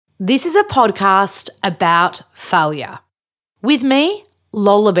This is a podcast about failure. With me,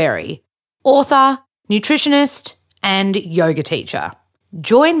 Lola Berry, author, nutritionist, and yoga teacher.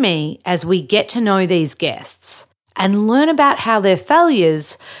 Join me as we get to know these guests and learn about how their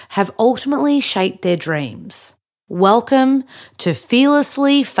failures have ultimately shaped their dreams. Welcome to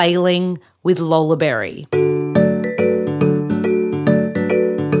Fearlessly Failing with Lola Berry.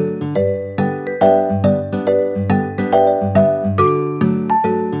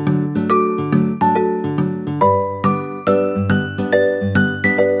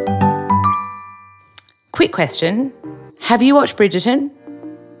 Quick question. Have you watched Bridgerton?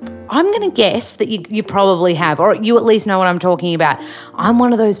 I'm going to guess that you probably have, or you at least know what I'm talking about. I'm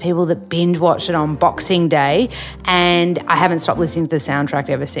one of those people that binge watched it on Boxing Day, and I haven't stopped listening to the soundtrack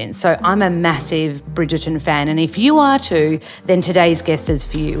ever since. So I'm a massive Bridgerton fan, and if you are too, then today's guest is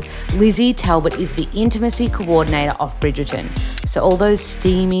for you. Lizzy Talbot is the intimacy coordinator of Bridgerton. So all those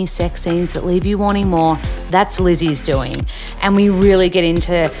steamy sex scenes that leave you wanting more, that's Lizzy's doing. And we really get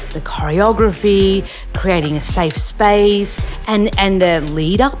into the choreography, creating a safe space, and the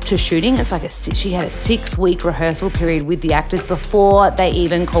lead up to shooting. It's like she had a 6-week rehearsal period with the actors before they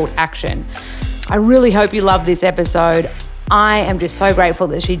even called action. I really hope you love this episode. I am just so grateful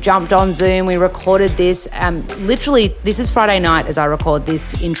that she jumped on Zoom. We recorded this. Literally, this is Friday night as I record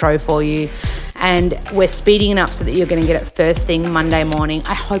this intro for you. And we're speeding it up so that you're going to get it first thing Monday morning.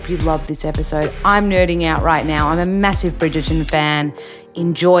 I hope you love this episode. I'm nerding out right now. I'm a massive Bridgerton fan.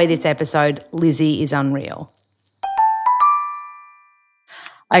 Enjoy this episode. Lizzy is unreal.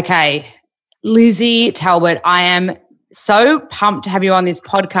 Okay, Lizzy Talbot, I am so pumped to have you on this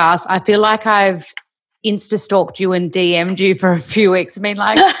podcast. I feel like I've Insta-stalked you and DM'd you for a few weeks. I mean,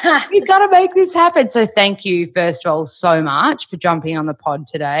 like, you've got to make this happen. So thank you, first of all, so much for jumping on the pod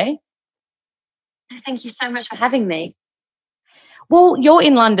today. Thank you so much for having me. Well, you're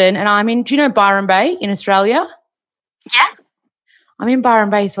in London and I'm in, do you know Byron Bay in Australia? Yeah. I'm in Byron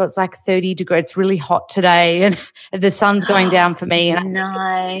Bay, so it's like 30 degrees. It's really hot today and the sun's going down for me and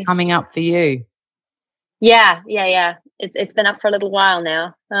nice. It's coming up for you. Yeah. It's been up for a little while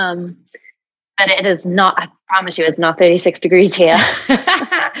now. But it is not, I promise you, it's not 36 degrees here.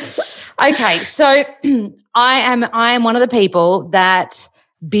 Okay, so I am one of the people that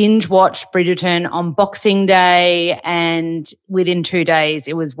binge watched Bridgerton on Boxing Day, and within 2 days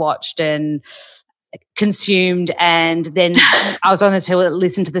it was watched and consumed, and then I was one of those people that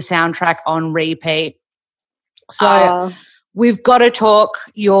listened to the soundtrack on repeat. So we've got to talk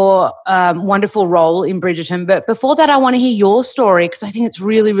your wonderful role in Bridgerton, but before that I want to hear your story because I think it's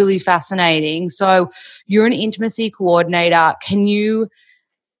really, really fascinating. So you're an intimacy coordinator.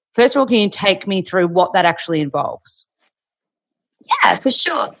 First of all, can you take me through what that actually involves? Yeah, for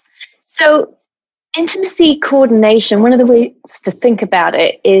sure. So intimacy coordination, one of the ways to think about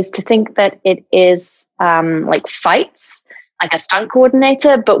it is to think that it is like fights, like a stunt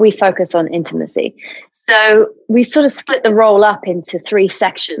coordinator, but we focus on intimacy. So we sort of split the role up into 3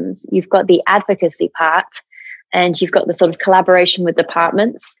 sections. You've got the advocacy part, and you've got the sort of collaboration with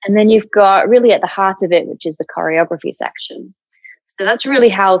departments, and then you've got really at the heart of it, which is the choreography section. So that's really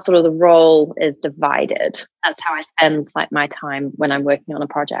how sort of the role is divided. That's how I spend like my time when I'm working on a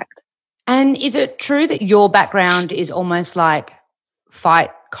project. And is it true that your background is almost like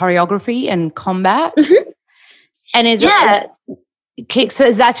fight choreography and combat? Mm-hmm. And is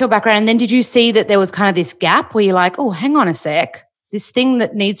that's your background? And then did you see that there was kind of this gap where you're like, oh, hang on a sec, this thing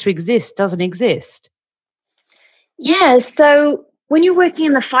that needs to exist doesn't exist? Yeah, so when you're working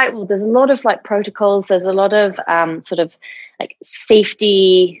in the fight world, there's a lot of like protocols, there's a lot of sort of like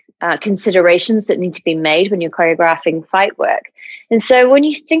safety considerations that need to be made when you're choreographing fight work. And so when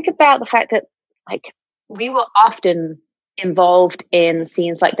you think about the fact that like we were often involved in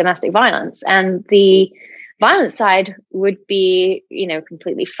scenes like domestic violence, and the violent side would be,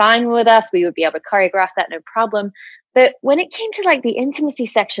 completely fine with us. We would be able to choreograph that, no problem. But when it came to like the intimacy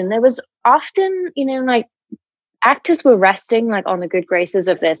section, there was often, like actors were resting like on the good graces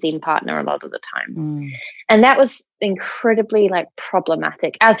of their scene partner a lot of the time. And that was incredibly like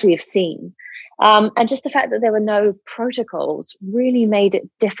problematic, as we've seen. And just the fact that there were no protocols really made it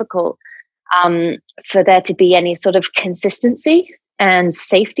difficult for there to be any sort of consistency and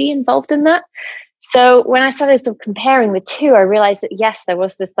safety involved in that. So when I started sort of comparing the two, I realized that, yes, there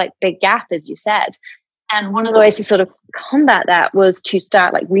was this like big gap, as you said. And one of the ways to sort of combat that was to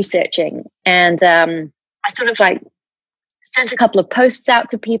start like researching. And I sort of like sent a couple of posts out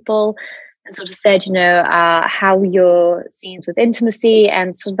to people and sort of said, how your scenes with intimacy.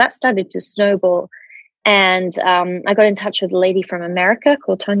 And so that started to snowball. And I got in touch with a lady from America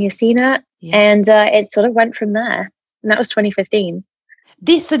called Tanya Sina. Yeah. And it sort of went from there. And that was 2015.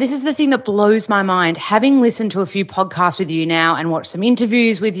 This is the thing that blows my mind. Having listened to a few podcasts with you now and watched some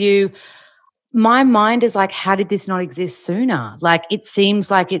interviews with you, my mind is like, how did this not exist sooner? Like, it seems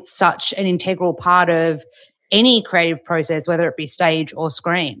like it's such an integral part of any creative process, whether it be stage or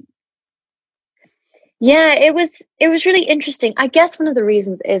screen. Yeah, it was really interesting. I guess one of the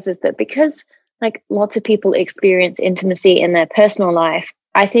reasons is that because like lots of people experience intimacy in their personal life,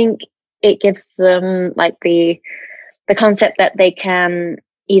 I think it gives them like the concept that they can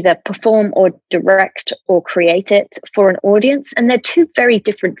either perform or direct or create it for an audience, and they're two very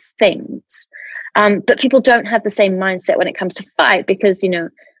different things. But people don't have the same mindset when it comes to fight because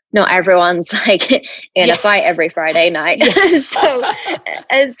not everyone's like in a fight every Friday night. Yeah. so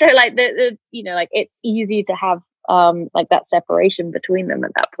like like it's easy to have like that separation between them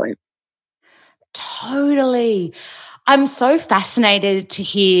at that point. Totally. I'm so fascinated to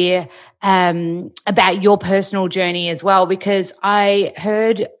hear about your personal journey as well, because I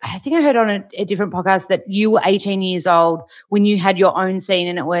think I heard on a different podcast that you were 18 years old when you had your own scene,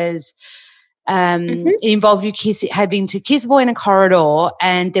 and it was it involved you having to kiss a boy in a corridor,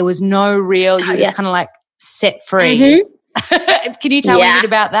 and there was no real, you were just kind of like set free. Can you tell me a bit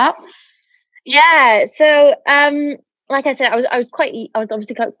about that? Yeah. So like I said, I was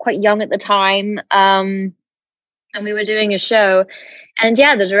obviously quite young at the time. And we were doing a show, and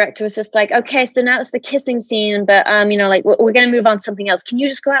the director was just like, okay, so now it's the kissing scene, but like we're going to move on to something else. Can you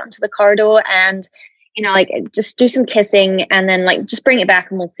just go out into the corridor and like just do some kissing, and then like just bring it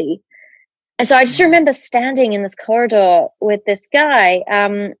back and we'll see. And so I just remember standing in this corridor with this guy,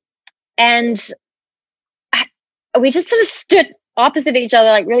 and we just sort of stood opposite each other,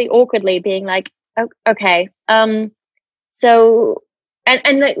 like really awkwardly, being like, oh, okay, so.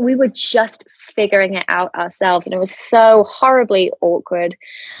 And like we were just figuring it out ourselves, and it was so horribly awkward.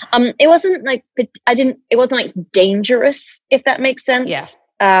 It wasn't like it wasn't like dangerous, if that makes sense.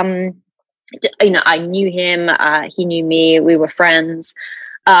 Yeah. I knew him, he knew me, we were friends.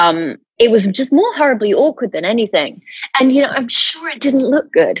 It was just more horribly awkward than anything. And I'm sure it didn't look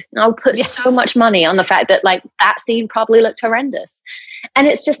good. And I'll put so much money on the fact that like that scene probably looked horrendous. And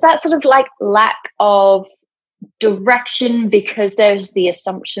it's just that sort of like lack of direction, because there's the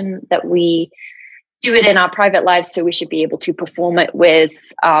assumption that we do it in our private lives, so we should be able to perform it with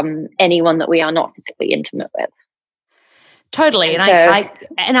anyone that we are not physically intimate with. Totally.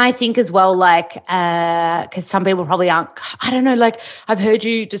 And I think as well, like, because some people probably aren't, I don't know, like I've heard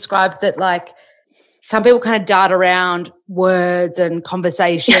you describe that, like some people kind of dart around words and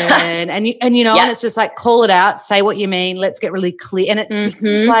conversation and it's just like, call it out, say what you mean, let's get really clear. And it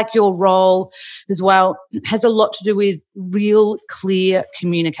seems like your role as well has a lot to do with real clear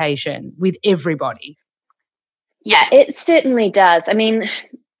communication with everybody. Yeah, it certainly does. I mean,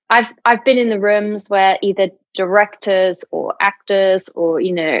 I've been in the rooms where either directors or actors or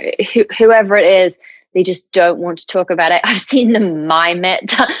whoever it is, they just don't want to talk about it. I've seen them mime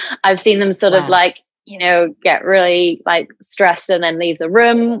it. I've seen them sort of like get really like stressed and then leave the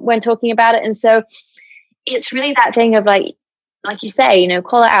room when talking about it. And so it's really that thing of like you say,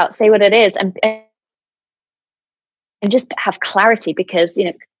 call it out, say what it is, and just have clarity, because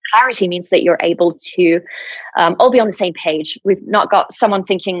clarity means that you're able to all be on the same page. We've not got someone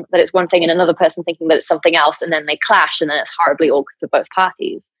thinking that it's one thing and another person thinking that it's something else, and then they clash, and then it's horribly awkward for both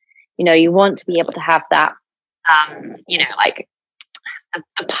parties. You want to be able to have that like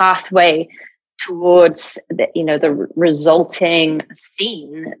a pathway towards the resulting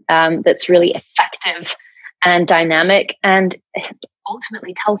scene that's really effective and dynamic and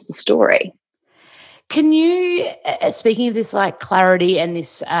ultimately tells the story. Can you, speaking of this like clarity and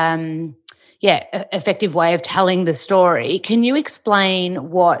this effective way of telling the story, can you explain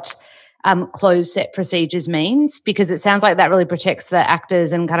what closed set procedures means? Because it sounds like that really protects the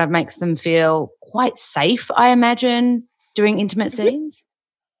actors and kind of makes them feel quite safe, I imagine, doing intimate scenes.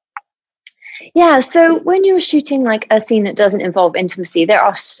 Yeah, so when you're shooting like a scene that doesn't involve intimacy, there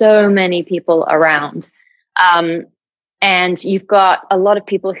are so many people around. And you've got a lot of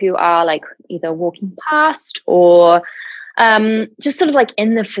people who are like either walking past or just sort of like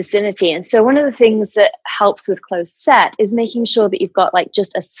in the vicinity. And so one of the things that helps with closed set is making sure that you've got like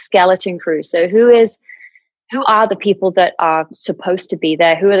just a skeleton crew. So who are the people that are supposed to be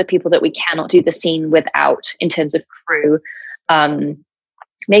there? Who are the people that we cannot do the scene without in terms of crew?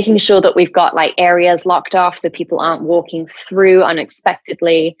 Making sure that we've got like areas locked off so people aren't walking through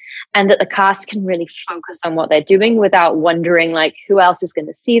unexpectedly, and that the cast can really focus on what they're doing without wondering like who else is going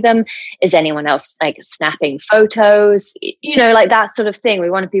to see them. Is anyone else like snapping photos? Like that sort of thing. We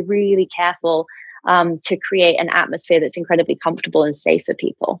want to be really careful to create an atmosphere that's incredibly comfortable and safe for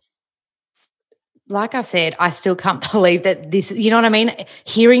people. like I said, I still can't believe that this, you know what I mean?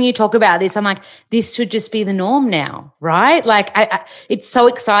 Hearing you talk about this, I'm like, this should just be the norm now, right? Like it's so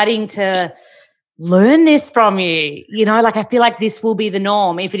exciting to learn this from you, you know, like I feel like this will be the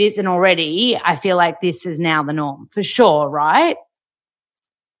norm. If it isn't already, I feel like this is now the norm for sure, right?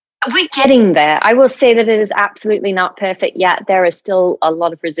 We're getting there. I will say that it is absolutely not perfect yet. There is still a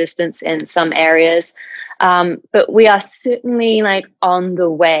lot of resistance in some areas. But we are certainly like on the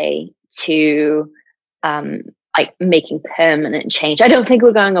way to like making permanent change. I don't think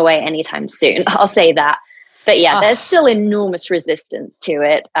we're going away anytime soon. I'll say that. But yeah, there's still enormous resistance to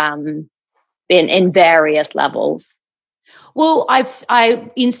it in various levels. Well, I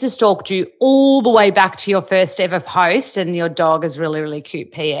Insta stalked you all the way back to your first ever post, and your dog is really, really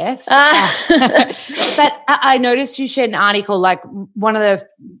cute. PS. But I noticed you shared an article, like one of the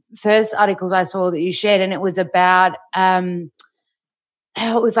first articles I saw that you shared, and it was about it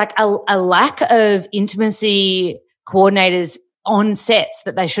was like a lack of intimacy coordinators on sets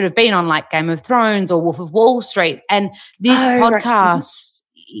that they should have been on, like Game of Thrones or Wolf of Wall Street. And this podcast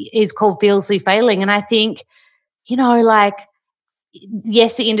is called Fearlessly Failing, and I think, you know, like,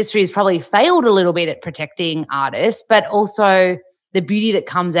 yes, the industry has probably failed a little bit at protecting artists, but also the beauty that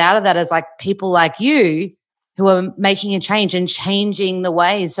comes out of that is like people like you who are making a change and changing the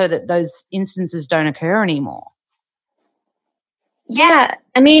ways so that those instances don't occur anymore. Yeah,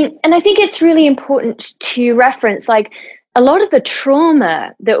 I mean, and I think it's really important to reference, like, a lot of the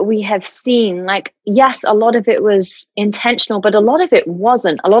trauma that we have seen, like, yes, a lot of it was intentional, but a lot of it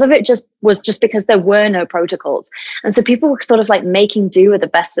wasn't. A lot of it was just because there were no protocols. And so people were sort of like making do with the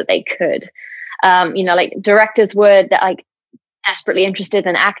best that they could. You know, like directors were like desperately interested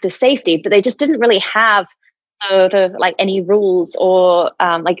in actor safety, but they just didn't really have sort of like any rules or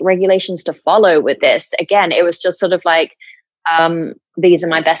like regulations to follow with this. Again, it was just sort of like, these are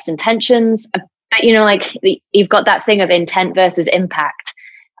my best intentions. But, you know, like you've got that thing of intent versus impact.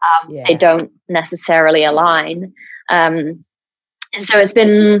 They don't necessarily align. And so it's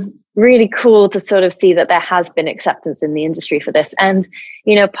been really cool to sort of see that there has been acceptance in the industry for this. And,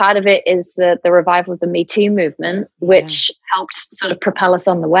 you know, part of it is the revival of the Me Too movement, which helped sort of propel us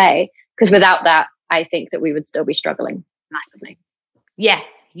on the way. Because without that, I think that we would still be struggling massively. Yeah.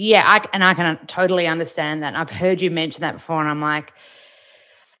 Yeah. I can totally understand that. And I've heard you mention that before, and I'm like,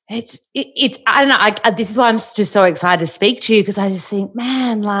 It's I don't know. This is why I'm just so excited to speak to you, because I just think,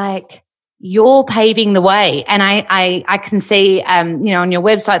 man, like you're paving the way, and I can see, you know, on your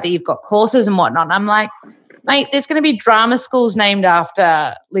website that you've got courses and whatnot. And I'm like, mate, there's going to be drama schools named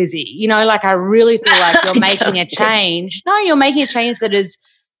after Lizzy. You know, like I really feel like you're making a change. No, you're making a change that is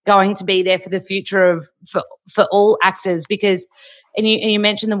going to be there for the future of for all actors. Because, and you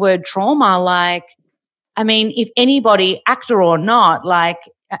mentioned the word trauma, like, I mean, if anybody, actor or not, like,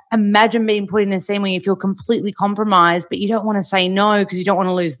 imagine being put in a scene where you feel completely compromised, but you don't want to say no because you don't want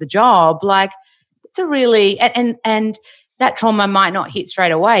to lose the job. Like, it's a really, and that trauma might not hit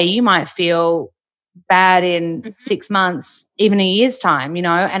straight away. You might feel bad in 6 months, even a year's time, you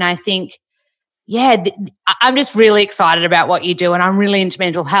know? And I think, yeah, I'm just really excited about what you do, and I'm really into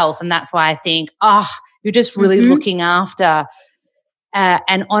mental health. And that's why I think, you're just really looking after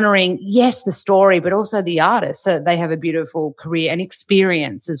and honoring, yes, the story, but also the artist, so that they have a beautiful career and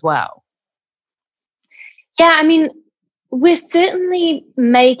experience as well. Yeah, I mean, we're certainly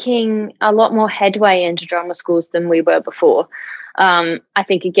making a lot more headway into drama schools than we were before. I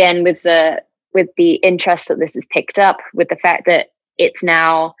think, again, with the interest that this has picked up, with the fact that it's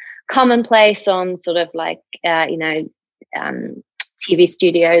now commonplace on sort of like, you know, TV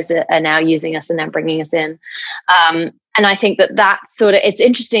studios are now using us and then bringing us in. And I think that sort of, it's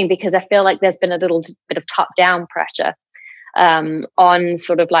interesting because I feel like there's been a little bit of top-down pressure on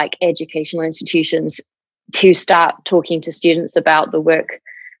sort of like educational institutions to start talking to students about the work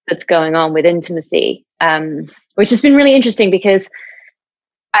that's going on with intimacy, which has been really interesting because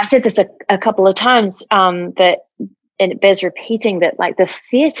I've said this a couple of times, that and it bears repeating, that like the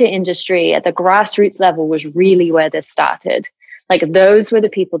theatre industry at the grassroots level was really where this started. Like those were the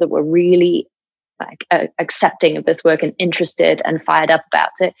people that were really like accepting of this work and interested and fired up about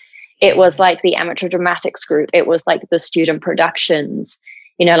it. It was like the amateur dramatics group. It was like the student productions,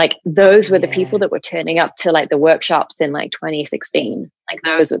 you know, like those were the people that were turning up to like the workshops in like 2016. Like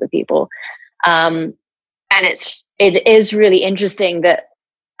those were the people. And it is really interesting that,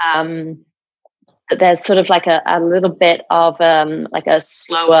 that there's sort of like a little bit of like a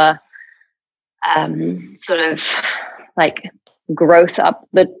slower sort of like growth up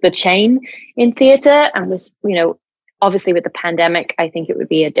the chain in theatre. And this, you know, obviously with the pandemic, I think it would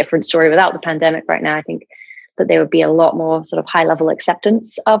be a different story. Without the pandemic right now, I think that there would be a lot more sort of high level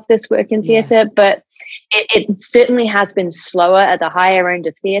acceptance of this work in theatre. But it certainly has been slower at the higher end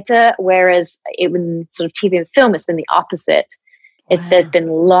of theatre, whereas in sort of TV and film, it's been the opposite. There's been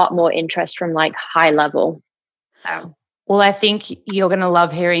a lot more interest from like high level. So, well, I think you're going to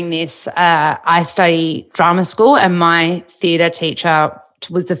love hearing this. I study drama school, and my theatre teacher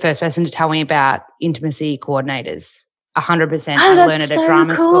was the first person to tell me about intimacy coordinators. 100%. I learned it at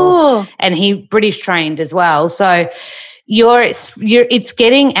drama school, and he British trained as well. So it's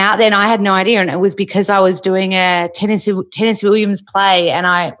getting out there, and I had no idea. And it was because I was doing a Tennessee Williams play, and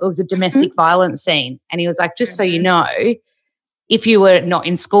it was a domestic violence scene. And he was like, just so you know, if you were not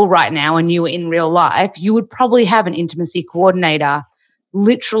in school right now and you were in real life, you would probably have an intimacy coordinator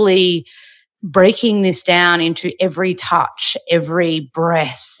literally breaking this down into every touch, every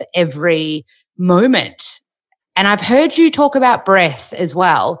breath, every moment. And I've heard you talk about breath as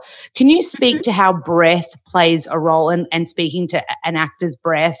well. Can you speak to how breath plays a role and speaking to an actor's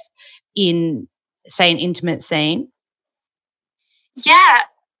breath in, say, an intimate scene? Yeah.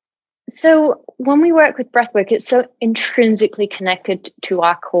 So when we work with breathwork, it's so intrinsically connected to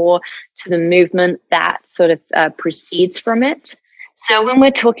our core, to the movement that sort of proceeds from it. So when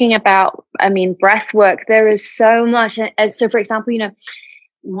we're talking about, breathwork, there is so much. So, for example,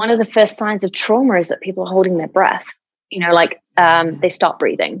 one of the first signs of trauma is that people are holding their breath, they stop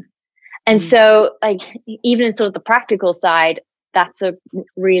breathing. And so even in sort of the practical side, that's a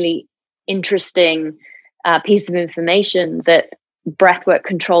really interesting piece of information, that breath work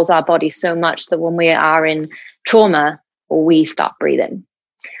controls our body so much that when we are in trauma, we stop breathing,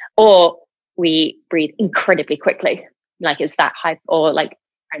 or we breathe incredibly quickly, like it's that hype, or like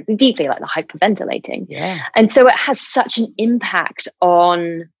deeply, like the hyperventilating. And so it has such an impact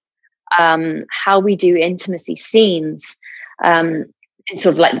on how we do intimacy scenes, in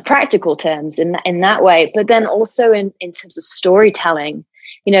sort of like the practical terms in that way, but then also in terms of storytelling,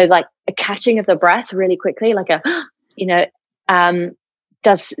 like a catching of the breath really quickly, like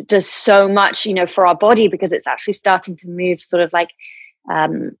does so much, for our body, because it's actually starting to move sort of like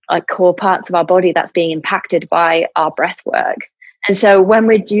core parts of our body that's being impacted by our breath work. And so when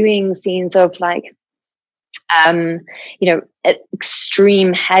we're doing scenes of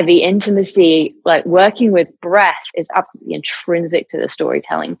extreme heavy intimacy, like working with breath is absolutely intrinsic to the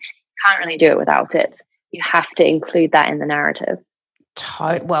storytelling. You can't really do it without it. You have to include that in the narrative.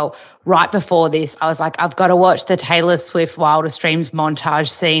 Well, right before this, I was like, I've got to watch the Taylor Swift Wildest Dreams montage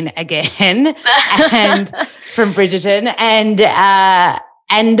scene again, and from Bridgerton, and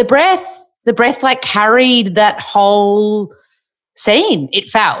the breath like carried that whole scene, it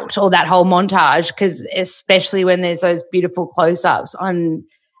felt, or that whole montage, because especially when there's those beautiful close-ups on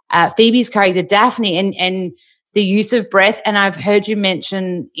Phoebe's character Daphne, and the use of breath. And I've heard you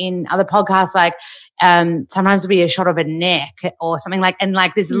mention in other podcasts, like sometimes it'll be a shot of a neck or something, like, and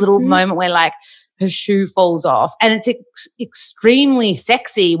like there's a little moment where like her shoe falls off, and it's extremely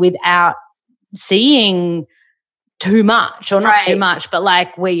sexy without seeing too much, or not too much, but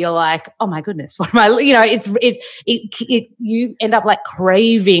like where you're like, oh my goodness, what am I, you end up like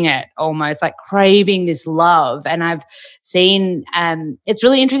craving it, almost like craving this love. And I've seen, it's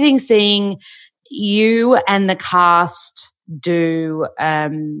really interesting seeing you and the cast do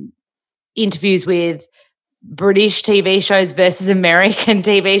interviews with British TV shows versus American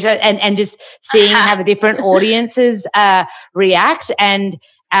TV shows, and just seeing how the different audiences react. And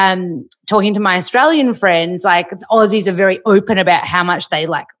talking to my Australian friends, like the Aussies are very open about how much they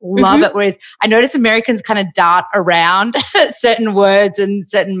like love it, whereas I notice Americans kind of dart around certain words and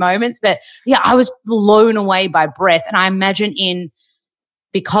certain moments. But yeah, I was blown away by breath, and I imagine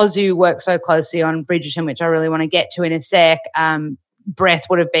because you work so closely on Bridgerton, which I really want to get to in a sec, breath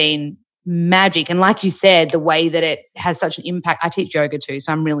would have been magic. And like you said, the way that it has such an impact. I teach yoga too,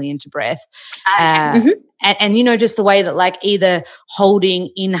 so I'm really into breath. And just the way that like either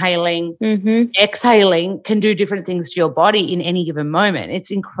holding, inhaling, exhaling can do different things to your body in any given moment.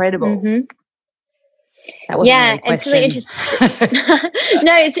 It's incredible. That wasn't really a question. It's really interesting.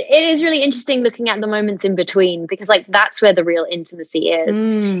 No, it is really interesting looking at the moments in between, because like that's where the real intimacy is.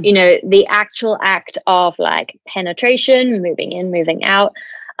 The actual act of like penetration, moving in, moving out.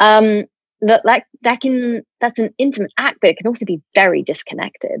 That's an intimate act, but it can also be very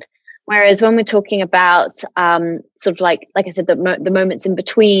disconnected. Whereas when we're talking about sort of like I said, the moments in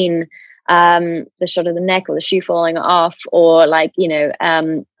between, the shot of the neck or the shoe falling off, or like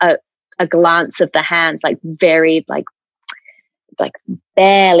a glance of the hands, like very like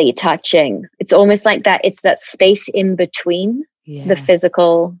barely touching. It's almost like that. It's that space in between the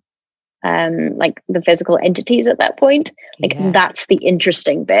physical, the physical entities at that point. Like that's the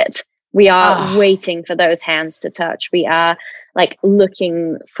interesting bit. We are waiting for those hands to touch. We are like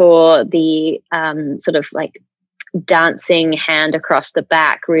looking for the sort of like dancing hand across the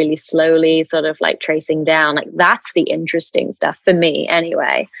back really slowly, sort of like tracing down. Like that's the interesting stuff for me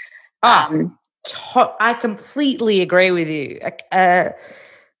anyway. I completely agree with you.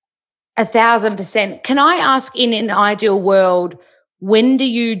 1,000%. Can I ask, in an ideal world, when do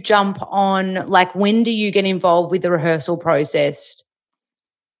you jump on, like when do you get involved with the rehearsal process?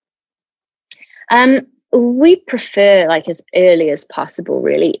 We prefer like as early as possible,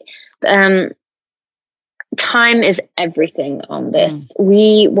 really. Time is everything on this.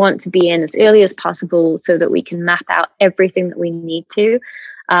 We want to be in as early as possible so that we can map out everything that we need to.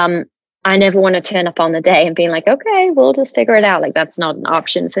 I never want to turn up on the day and be like, okay, we'll just figure it out. Like that's not an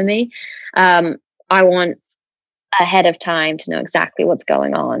option for me. I want ahead of time to know exactly what's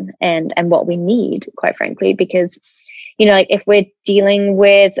going on and what we need, quite frankly, because like if we're dealing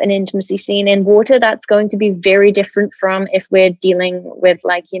with an intimacy scene in water, that's going to be very different from if we're dealing with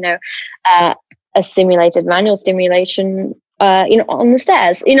like, a simulated manual stimulation, on the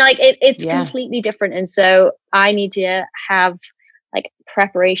stairs, like it's completely different. And so I need to have like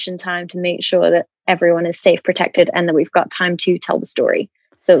preparation time to make sure that everyone is safe, protected, and that we've got time to tell the story,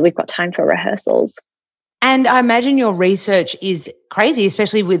 so that we've got time for rehearsals. And I imagine your research is crazy,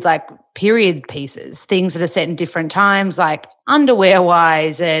 especially with like period pieces, things that are set in different times, like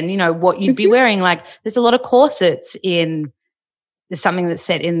underwear-wise and, what you'd be wearing. Like there's a lot of corsets in something that's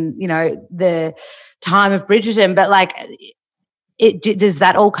set in, the time of Bridgerton. But like does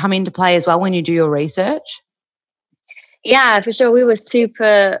that all come into play as well when you do your research? Yeah, for sure. We were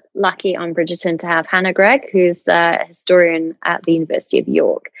super lucky on Bridgerton to have Hannah Gregg, who's a historian at the University of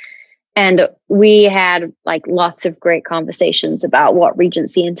York. And we had like lots of great conversations about what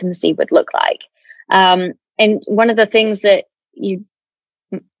Regency intimacy would look like. And one of the things that you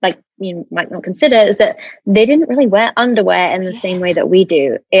might not consider is that they didn't really wear underwear in the same way that we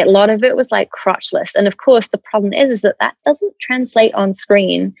do. A lot of it was like crotchless. And of course, the problem is that doesn't translate on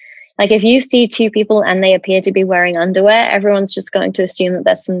screen. Like if you see two people and they appear to be wearing underwear, everyone's just going to assume that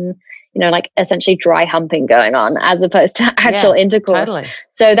there's some like essentially dry humping going on as opposed to actual intercourse. Totally.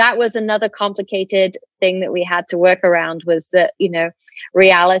 So that was another complicated thing that we had to work around, was that,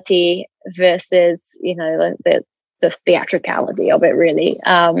 reality versus, the theatricality of it, really,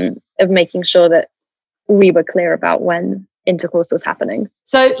 of making sure that we were clear about when intercourse was happening.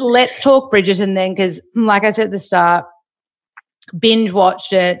 So let's talk Bridgerton then, because like I said at the start, binge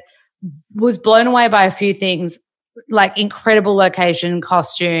watched it, was blown away by a few things, like incredible location,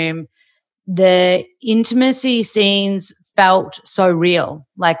 costume. The intimacy scenes felt so real,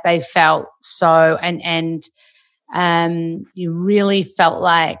 like they felt so, and you really felt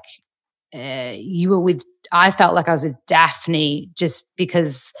like you were with, I felt like I was with Daphne, just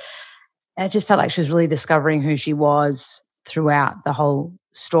because I just felt like she was really discovering who she was throughout the whole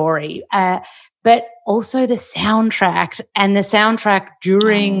story. But also the soundtrack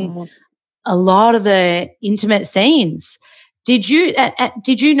during a lot of the intimate scenes. Did you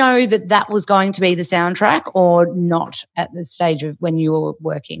know that was going to be the soundtrack, or not at the stage of when you were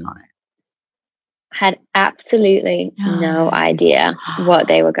working on it? Had absolutely no idea what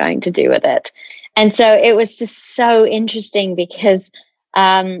they were going to do with it. And so it was just so interesting because,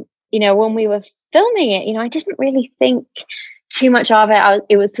 when we were filming it, I didn't really think too much of it.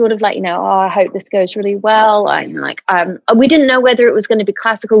 It was sort of like, I hope this goes really well. We didn't know whether it was going to be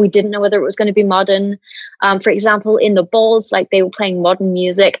classical. We didn't know whether it was going to be modern. For example, in the balls, like they were playing modern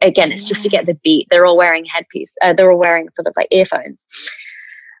music. Again, it's just to get the beat. They're all wearing headpiece. They're all wearing sort of like earphones.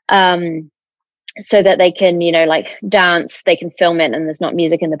 So that they can, dance, they can film it and there's not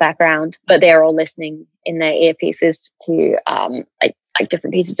music in the background, but they're all listening in their earpieces to like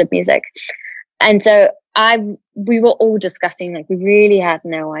different pieces of music. And so we were all discussing, like we really had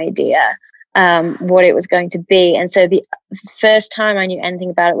no idea what it was going to be. And so the first time I knew anything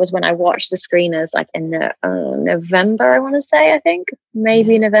about it was when I watched the screeners, like in November, I want to say, I think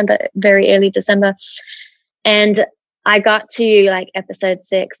maybe November, very early December. And I got to like episode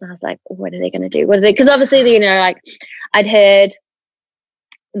 6 and I was like, what are they going to do? Because obviously, I'd heard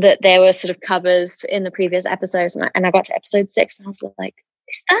that there were sort of covers in the previous episodes, and I got to episode 6 and I was like,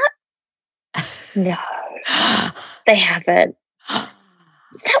 is that? No, they haven't.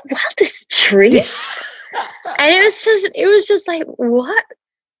 Is that Wildest Dreams? And it was just like, what?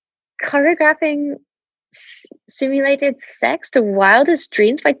 Choreographing simulated sex to Wildest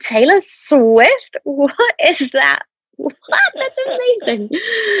Dreams by Taylor Swift? What is that? What? That's amazing.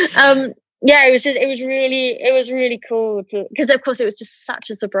 It was really cool because of course it was just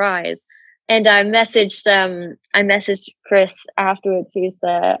such a surprise. And I messaged Chris afterwards. He's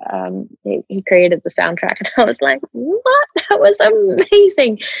he created the soundtrack, and I was like, "What? That was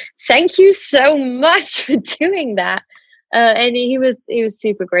amazing! Thank you so much for doing that." And he was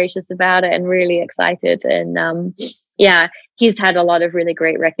super gracious about it and really excited. And yeah, he's had a lot of really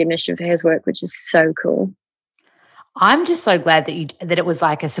great recognition for his work, which is so cool. I'm just so glad that it was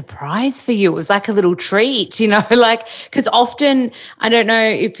like a surprise for you. It was like a little treat, like, because often, I don't know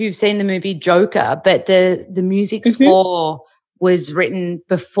if you've seen the movie Joker, but the music score was written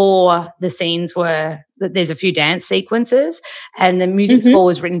before the scenes there's a few dance sequences, and the music score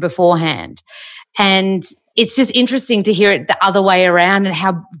was written beforehand. And it's just interesting to hear it the other way around and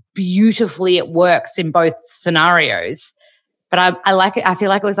how beautifully it works in both scenarios. But I like it. I feel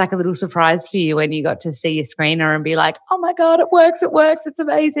like it was like a little surprise for you when you got to see your screener and be like, "Oh my God, it works! It works! It's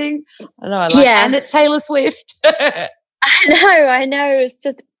amazing!" I know. And it's Taylor Swift. I know. It's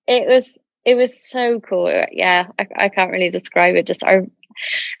just it was so cool. Yeah, I can't really describe it.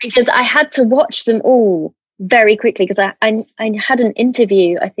 Because I had to watch them all very quickly because I had an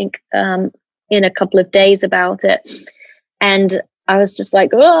interview, I think, in a couple of days about it, and I was just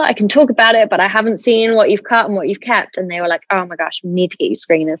like, oh, I can talk about it, but I haven't seen what you've cut and what you've kept. And they were like, oh my gosh, we need to get you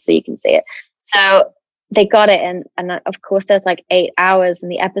screeners so you can see it. So they got it, and of course there's like 8 hours,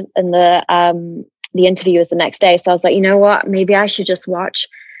 and the interview was the next day. So I was like, you know what? Maybe I should just watch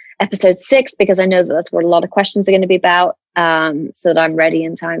episode 6 because I know that that's what a lot of questions are going to be about, so that I'm ready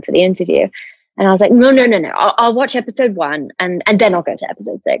in time for the interview. And I was like, no. I'll watch episode 1 and then I'll go to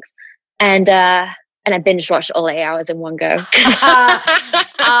episode 6. And I binge watched all 8 hours in one go. Amazing.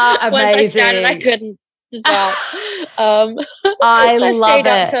 Once I started, I couldn't stop. I stayed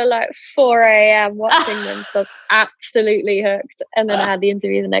up till like 4 a.m. watching them. So absolutely hooked. And then I had the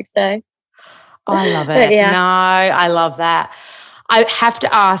interview the next day. I love it. Yeah. No, I love that. I have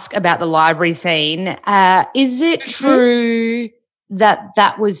to ask about the library scene. Is it true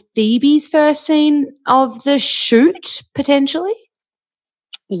that was Phoebe's first scene of the shoot, potentially?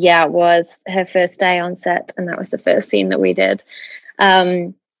 Yeah, it was her first day on set, and that was the first scene that we did.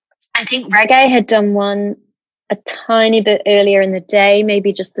 I think Reggae had done one a tiny bit earlier in the day,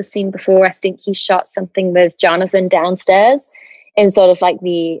 maybe just the scene before. I think he shot something with Jonathan downstairs in sort of like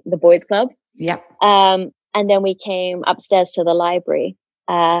the boys' club. Yeah. And then we came upstairs to the library.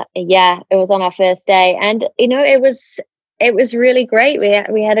 Yeah, it was on our first day, and it was really great.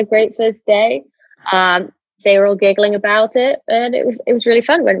 We had a great first day. They were all giggling about it, and it was really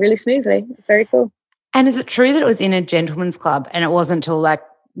fun. It went really smoothly. It's very cool. And is it true that it was in a gentleman's club, and it wasn't until like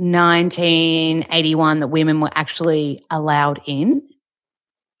 1981 that women were actually allowed in?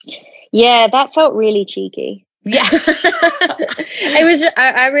 Yeah, that felt really cheeky. Yeah. It was.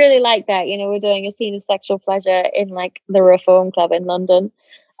 I really like that. We're doing a scene of sexual pleasure in like the Reform Club in London.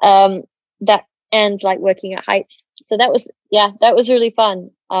 That and like working at Heights. So that was really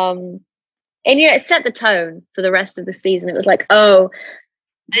fun. And it set the tone for the rest of the season. It was like, oh,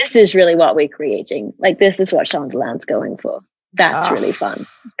 this is really what we're creating. Like, this is what Shondaland's going for. That's really fun.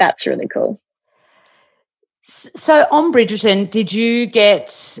 That's really cool. So on Bridgerton, did you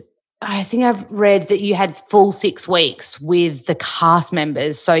get, I think I've read that you had full 6 weeks with the cast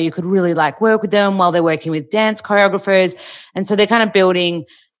members, so you could really like work with them while they're working with dance choreographers. And so they're kind of building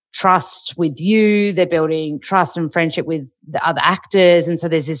trust with you, they're building trust and friendship with the other actors, and so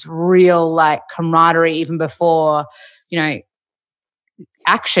there's this real like camaraderie even before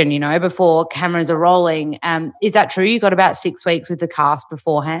action, before cameras are rolling. Is that true? You got about 6 weeks with the cast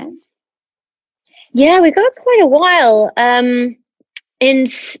beforehand? Yeah, we got quite a while, and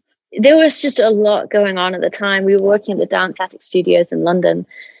there was just a lot going on at the time. We were working at the Dance Attic Studios in London,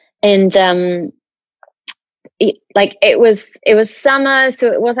 and it was summer,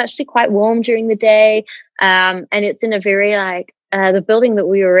 so it was actually quite warm during the day, and it's in a very like the building that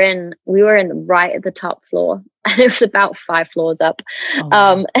we were in right at the top floor, and it was about 5 floors up.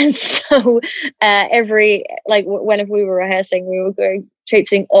 And so whenever we were rehearsing, we were going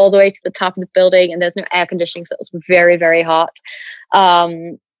traipsing all the way to the top of the building, and there's no air conditioning, so it was very, very hot.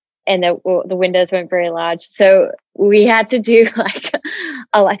 And the windows weren't very large, so we had to do like,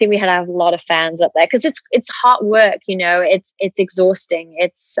 I think we had to have a lot of fans up there because it's hot work, it's exhausting.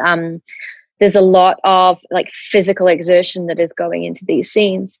 It's there's a lot of like physical exertion that is going into these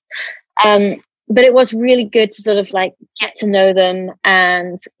scenes, but it was really good to sort of like get to know them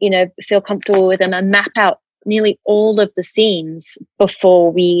and feel comfortable with them and map out nearly all of the scenes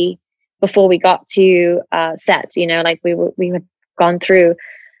before we got to set. Like we had gone through.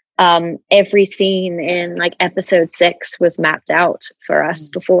 Every scene in like episode 6 was mapped out for us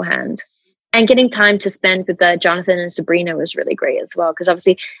beforehand, and getting time to spend with Jonathan and Sabrina was really great as well, because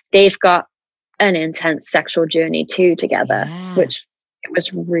obviously they've got an intense sexual journey too together, which it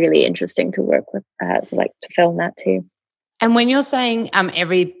was really interesting to work with, to film that too. And when you're saying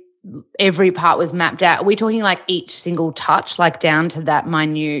every part was mapped out, are we talking like each single touch, like down to that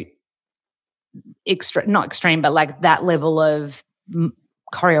minute, not extreme, but like that level of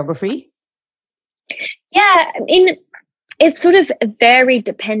choreography? Yeah, I mean, it's sort of varied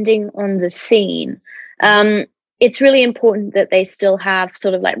depending on the scene. It's really important that they still have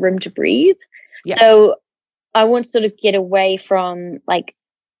sort of like room to breathe. Yeah. So I want to sort of get away from like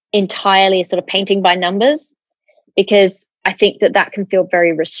entirely sort of painting by numbers, because I think that can feel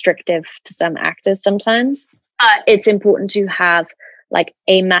very restrictive to some actors sometimes. It's important to have like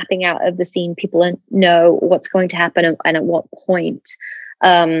a mapping out of the scene. People know what's going to happen and at what point.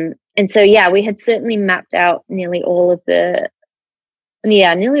 And so, we had certainly mapped out nearly all of the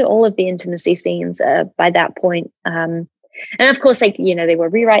intimacy scenes by that point. And of course, like, they were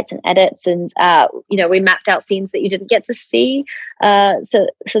rewrites and edits, and, we mapped out scenes that you didn't get to see. So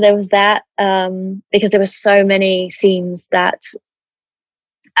there was that, because there were so many scenes that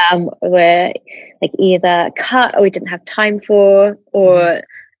were like either cut or we didn't have time for, or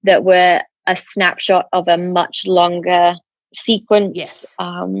that were a snapshot of a much longer sequence. Yes.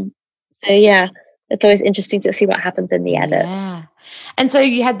 It's always interesting to see what happens in the edit. Yeah. And so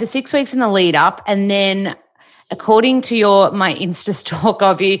you had the 6 weeks in the lead up, and then according to my Insta stalk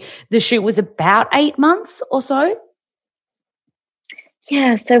of you, the shoot was about 8 months or so?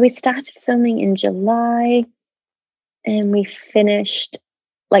 Yeah, so we started filming in July and we finished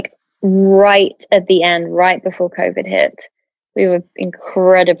like right at the end, right before COVID hit. We were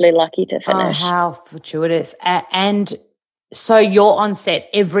incredibly lucky to finish. Oh, how fortuitous. And so you're on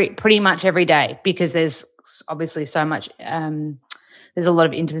set pretty much every day, because there's obviously so much, there's a lot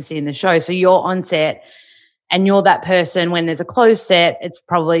of intimacy in the show. So you're on set and you're that person when there's a closed set, it's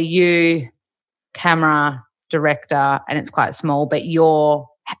probably you, camera, director, and it's quite small, but you're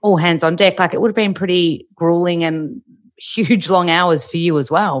all hands on deck. Like, it would have been pretty grueling and huge long hours for you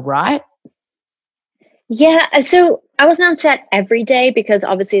as well, right? Yeah, so I wasn't on set every day because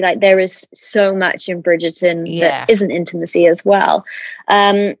obviously like there is so much in Bridgerton that isn't intimacy as well.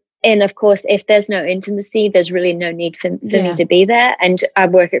 And of course, if there's no intimacy, there's really no need for me to be there. And I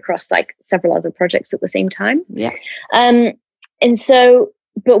work across like several other projects at the same time. Yeah. And so,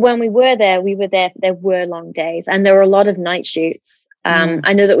 but when we were there, there were long days and there were a lot of night shoots.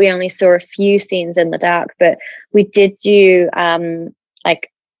 I know that we only saw a few scenes in the dark, but we did do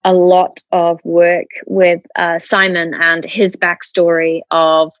like a lot of work with Simon and his backstory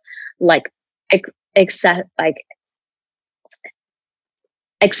of like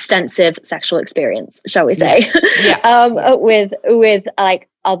extensive sexual experience, shall we say, with like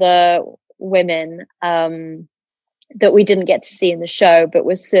other women that we didn't get to see in the show, but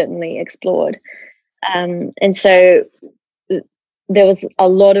was certainly explored. And so there was a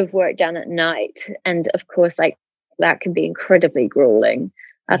lot of work done at night, and of course, like that can be incredibly grueling.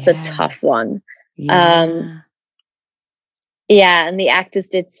 That's a tough one. And the actors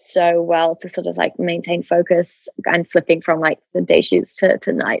did so well to sort of like maintain focus, and flipping from like the day shoots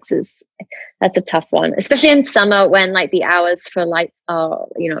to nights that's a tough one, especially in summer when like the hours for lights are,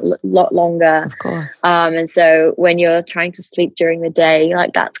 a lot longer. Of course. And so when you're trying to sleep during the day,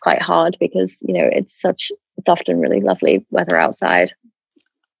 like that's quite hard because, it's often really lovely weather outside.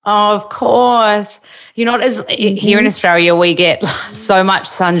 Oh, of course. As here in Australia, we get so much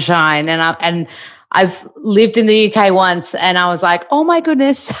sunshine, and I've lived in the UK once, and I was like, oh my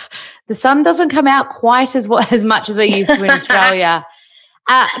goodness, the sun doesn't come out quite as much as we're used to in Australia.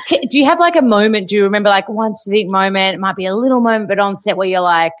 Do you have like a moment? Do you remember like one specific moment? It might be a little moment, but on set where you're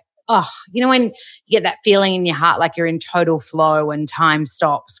like, oh, when you get that feeling in your heart, like you're in total flow and time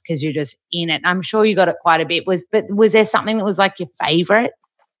stops because you're just in it. And I'm sure you got it quite a bit. Was there something that was like your favorite?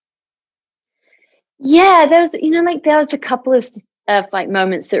 Yeah, there was a couple of like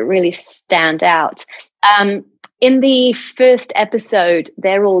moments that really stand out. In the first episode,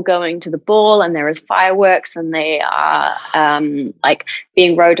 they're all going to the ball and there is fireworks and they are like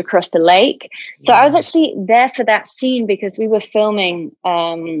being rowed across the lake. So I was actually there for that scene because we were filming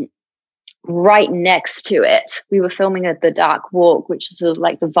right next to it. We were filming at the Dark Walk, which is sort of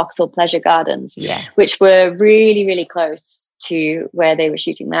like the Vauxhall Pleasure Gardens, which were really, really close to where they were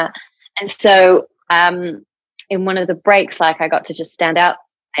shooting that. And so in one of the breaks, like I got to just stand out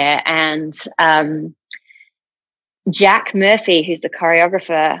there, and Jack Murphy, who's the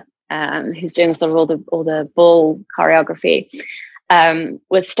choreographer, who's doing sort of all the ball choreography,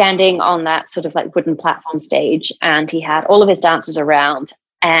 was standing on that sort of like wooden platform stage, and he had all of his dancers around,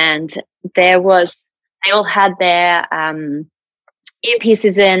 and they all had their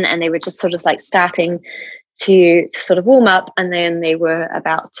earpieces in, and they were just sort of like starting to sort of warm up, and then they were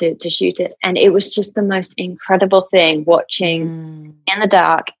about to shoot it. And it was just the most incredible thing watching in the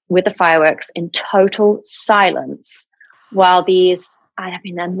dark with the fireworks in total silence while these, I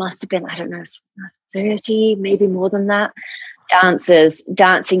mean, there must have been, I don't know, 30, maybe more than that, dancers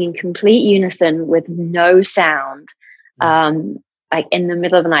dancing in complete unison with no sound. Like in the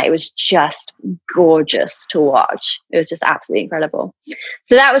middle of the night. It was just gorgeous to watch. It was just absolutely incredible.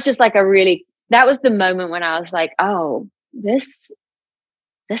 So that was just like that was the moment when I was like, oh, this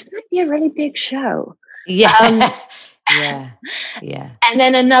might be a really big show. Yeah. Yeah. And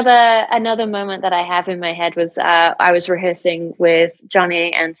then another moment that I have in my head was I was rehearsing with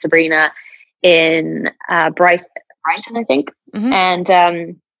Johnny and Sabrina in Brighton, I think. Mm-hmm.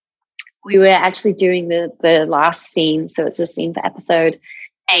 And we were actually doing the last scene. So it's a scene for episode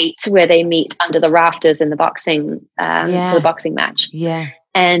 8 where they meet under the rafters in the boxing for the boxing match. Yeah.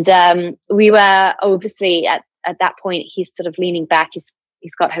 And we were obviously at that point, he's sort of leaning back.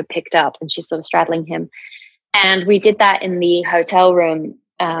 He's got her picked up and she's sort of straddling him. And we did that in the hotel room.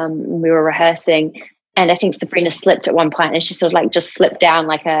 We were rehearsing. And I think Sabrina slipped at one point, and she sort of like just slipped down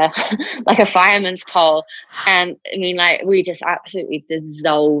like a fireman's pole. And I mean, like, we just absolutely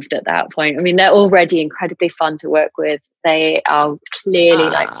dissolved at that point. I mean, they're already incredibly fun to work with. They are clearly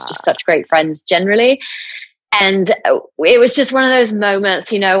like just such great friends generally. And it was just one of those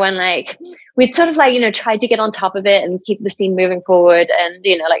moments, when like we'd sort of like, tried to get on top of it and keep the scene moving forward. And,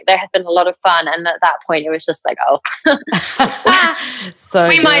 like there had been a lot of fun. And at that point, it was just like, oh, so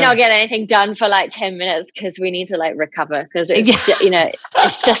we might not get anything done for like 10 minutes because we need to like recover. Because it's,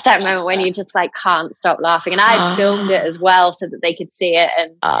 it's just that moment when you just like can't stop laughing. And I filmed it as well so that they could see it.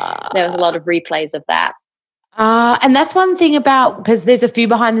 And there was a lot of replays of that. And that's one thing about, because there's a few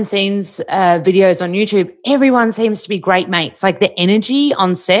behind the scenes videos on YouTube, everyone seems to be great mates. Like the energy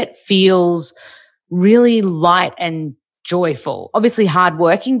on set feels really light and joyful. Obviously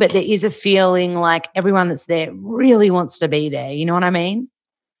hardworking, but there is a feeling like everyone that's there really wants to be there. You know what I mean?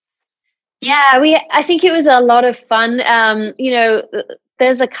 Yeah, I think it was a lot of fun.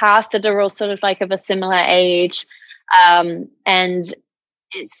 There's a cast that are all sort of like of a similar age. And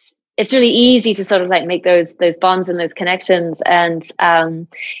it's really easy to sort of like make those bonds and those connections. And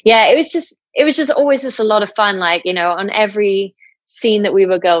it was just always just a lot of fun. Like, on every scene that we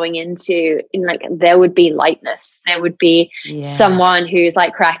were going into, like there would be lightness. There would be someone who's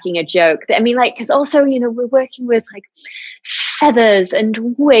like cracking a joke. I mean, like, because also, we're working with like feathers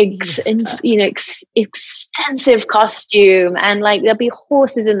and wigs and extensive costume, and like there'll be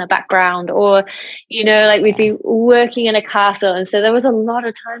horses in the background, or like we'd be working in a castle. And so there was a lot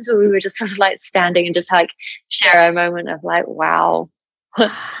of times where we were just sort of like standing and just like share a moment of like, wow,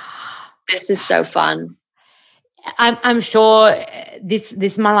 this is so fun. I'm sure this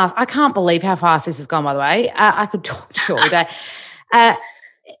is my last. I can't believe how fast this has gone, by the way. I could talk to you all day.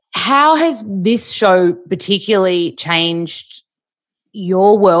 How has this show particularly changed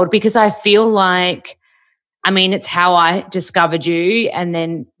your world? Because I feel like, I mean, it's how I discovered you and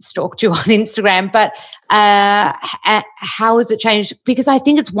then stalked you on Instagram. But how has it changed? Because I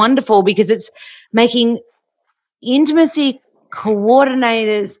think it's wonderful, because it's making intimacy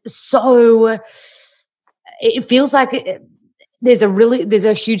coordinators so... It feels like there's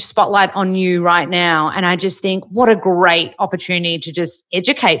a huge spotlight on you right now. And I just think what a great opportunity to just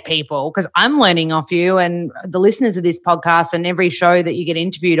educate people, because I'm learning off you, and the listeners of this podcast and every show that you get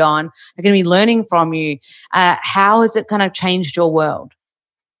interviewed on are going to be learning from you. How has it kind of changed your world?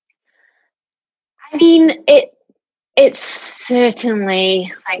 I mean, it's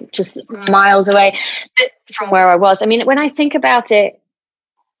certainly like just miles away from where I was. I mean, when I think about it,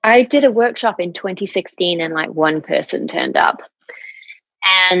 I did a workshop in 2016 and like one person turned up.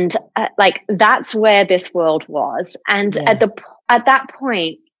 And like that's where this world was. And at that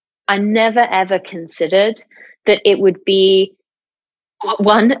point, I never ever considered that it would be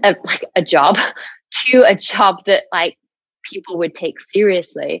one, a job, two, a job that like people would take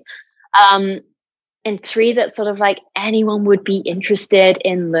seriously. And three, that sort of like anyone would be interested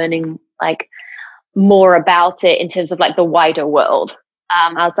in learning like more about it in terms of like the wider world.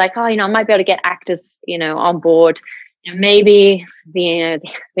 I was like, I might be able to get actors, on board, maybe the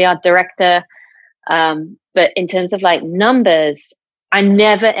art director. But in terms of like numbers, I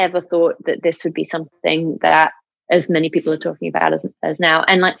never ever thought that this would be something that as many people are talking about as now.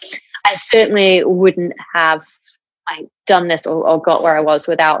 And like, I certainly wouldn't have like done this or got where I was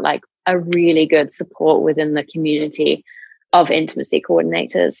without like a really good support within the community of intimacy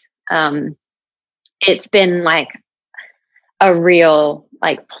coordinators. It's been like a real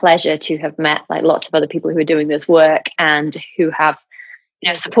like pleasure to have met like lots of other people who are doing this work and who have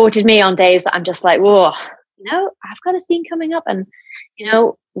supported me on days that I'm just like, whoa, I've got a scene coming up and,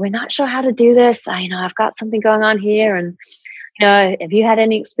 we're not sure how to do this. I've got something going on here. And, have you had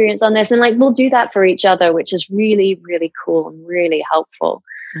any experience on this? And like, we'll do that for each other, which is really, really cool and really helpful.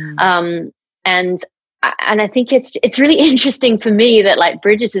 And I think it's really interesting for me that like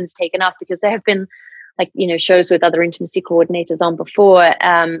Bridgerton's taken off, because there have been like, shows with other intimacy coordinators on before.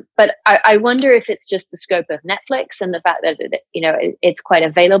 But I wonder if it's just the scope of Netflix and the fact that, it's quite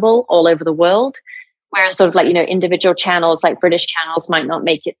available all over the world. Whereas sort of like, individual channels like British channels might not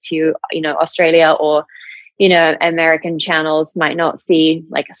make it to, Australia, or, American channels might not see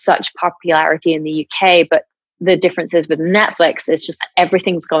like such popularity in the UK. But the differences with Netflix is just that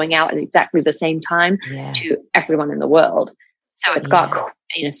everything's going out at exactly the same time to everyone in the world. So it's got,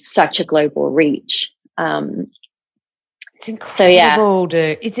 such a global reach. It's incredible,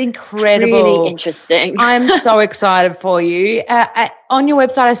 dude. It's incredible. It's really interesting. I'm so excited for you. On your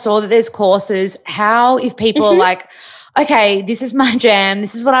website, I saw that there's courses. How, if people are like, okay, this is my jam,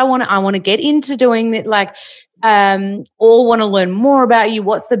 this is what I want to get into doing that, like, or want to learn more about you,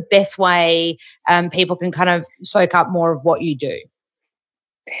 what's the best way people can kind of soak up more of what you do?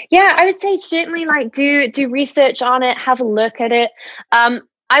 Yeah, I would say certainly like do research on it, have a look at it.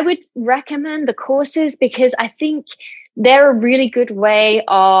 I would recommend the courses because I think they're a really good way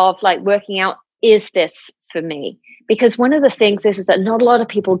of like working out, is this for me? Because one of the things is that not a lot of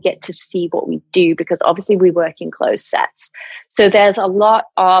people get to see what we do, because obviously we work in closed sets. So there's a lot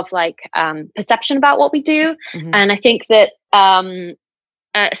of like perception about what we do. And I think that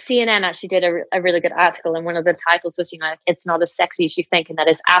CNN actually did a really good article, and one of the titles was, it's not as sexy as you think, and that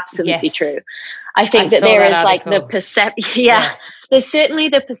is absolutely true. I think that there is like the perception. There's certainly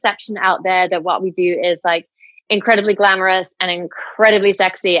the perception out there that what we do is like incredibly glamorous and incredibly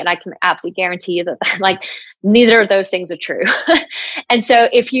sexy, and I can absolutely guarantee you that like neither of those things are true. And so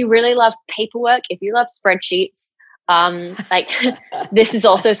if you really love paperwork, if you love spreadsheets, like this is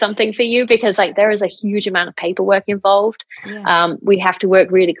also something for you, because like there is a huge amount of paperwork involved. We have to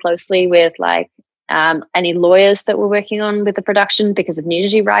work really closely with like any lawyers that we're working on with the production because of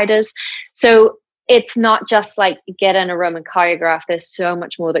nudity riders. So it's not just like get in a room and choreograph. There's so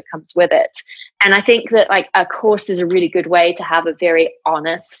much more that comes with it. And I think that like a course is a really good way to have a very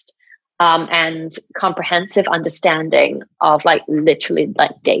honest and comprehensive understanding of like literally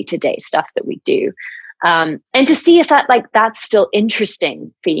like day-to-day stuff that we do. And to see if that's still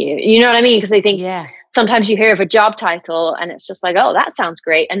interesting for you. You know what I mean? Because I think sometimes you hear of a job title and it's just like, oh, that sounds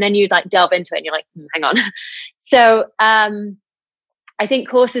great. And then you like delve into it and you're like, hang on. So I think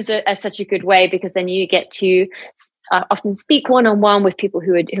courses are such a good way, because then you get to often speak one-on-one with people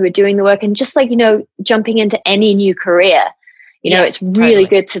who are doing the work, and just like, jumping into any new career, it's really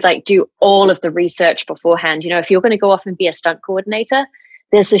good to like do all of the research beforehand. If you're going to go off and be a stunt coordinator,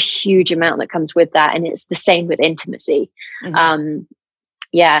 there's a huge amount that comes with that. And it's the same with intimacy. So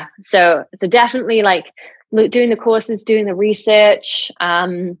definitely like doing the courses, doing the research,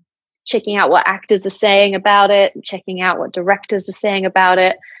 checking out what actors are saying about it, checking out what directors are saying about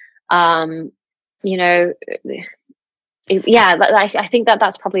it. I think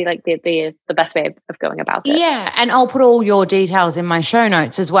that's probably like the best way of going about it. Yeah, and I'll put all your details in my show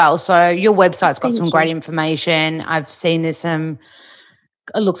notes as well. So your website's got some great information. I've seen it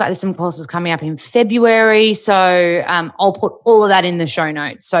looks like there's some courses coming up in February. So I'll put all of that in the show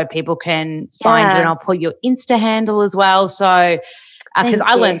notes so people can find you, and I'll put your Insta handle as well. So because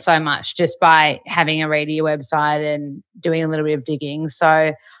I learned so much just by having a read of your website and doing a little bit of digging.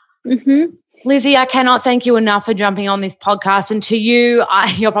 So Lizzy, I cannot thank you enough for jumping on this podcast. And to you,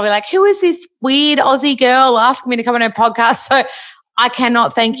 you're probably like, who is this weird Aussie girl asking me to come on her podcast? So I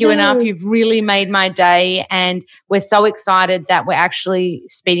cannot thank you enough. You've really made my day, and we're so excited that we're actually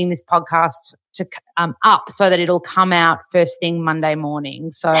speeding this podcast to up so that it'll come out first thing Monday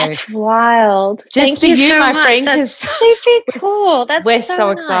morning. So that's wild. Just thank you so my much. Friend, that's super cool. We're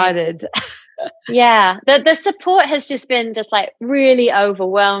so nice. Excited. Yeah, the support has just been just like really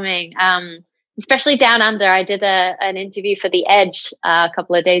overwhelming. Especially down under. I did an interview for The Edge a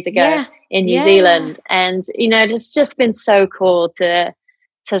couple of days ago in New Zealand, and it's just been so cool to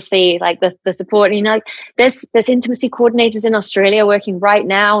see like the support. There's intimacy coordinators in Australia working right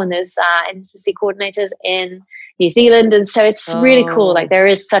now, and there's intimacy coordinators in New Zealand, and so it's really cool. Like there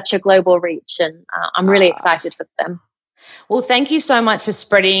is such a global reach, and I'm really excited for them. Well, thank you so much for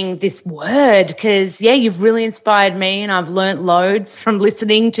spreading this word, because, you've really inspired me, and I've learnt loads from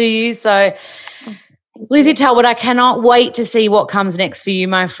listening to you. So, Lizzy Talbot, I cannot wait to see what comes next for you,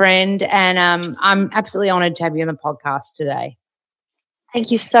 my friend, and I'm absolutely honoured to have you on the podcast today. Thank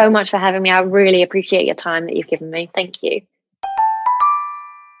you so much for having me. I really appreciate your time that you've given me. Thank you.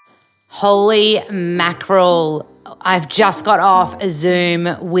 Holy mackerel. I've just got off a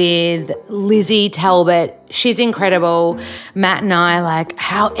Zoom with Lizzy Talbot. She's incredible. Matt and I, like,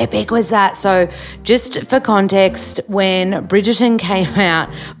 how epic was that? So just for context, when Bridgerton came out,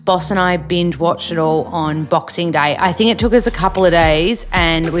 Boss and I binge watched it all on Boxing Day. I think it took us a couple of days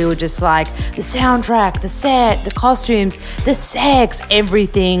and we were just like, the soundtrack, the set, the costumes, the sex,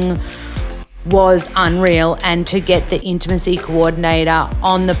 everything was unreal, and to get the intimacy coordinator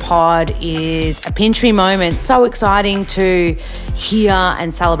on the pod is a pinch me moment. So exciting to hear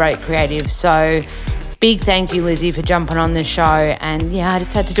and celebrate creative. So big thank you, Lizzy, for jumping on the show. And yeah, I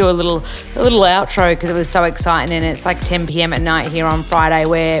just had to do a little outro because it was so exciting, and it's like 10 p.m. at night here on Friday.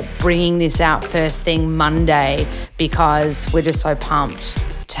 We're bringing this out first thing Monday because we're just so pumped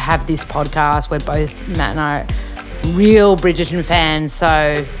to have this podcast. We're both, Matt and I, real Bridgerton fans.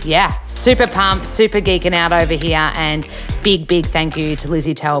 So yeah, super pumped, super geeking out over here, and big thank you to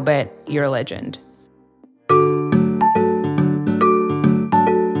Lizzy Talbot. You're a legend.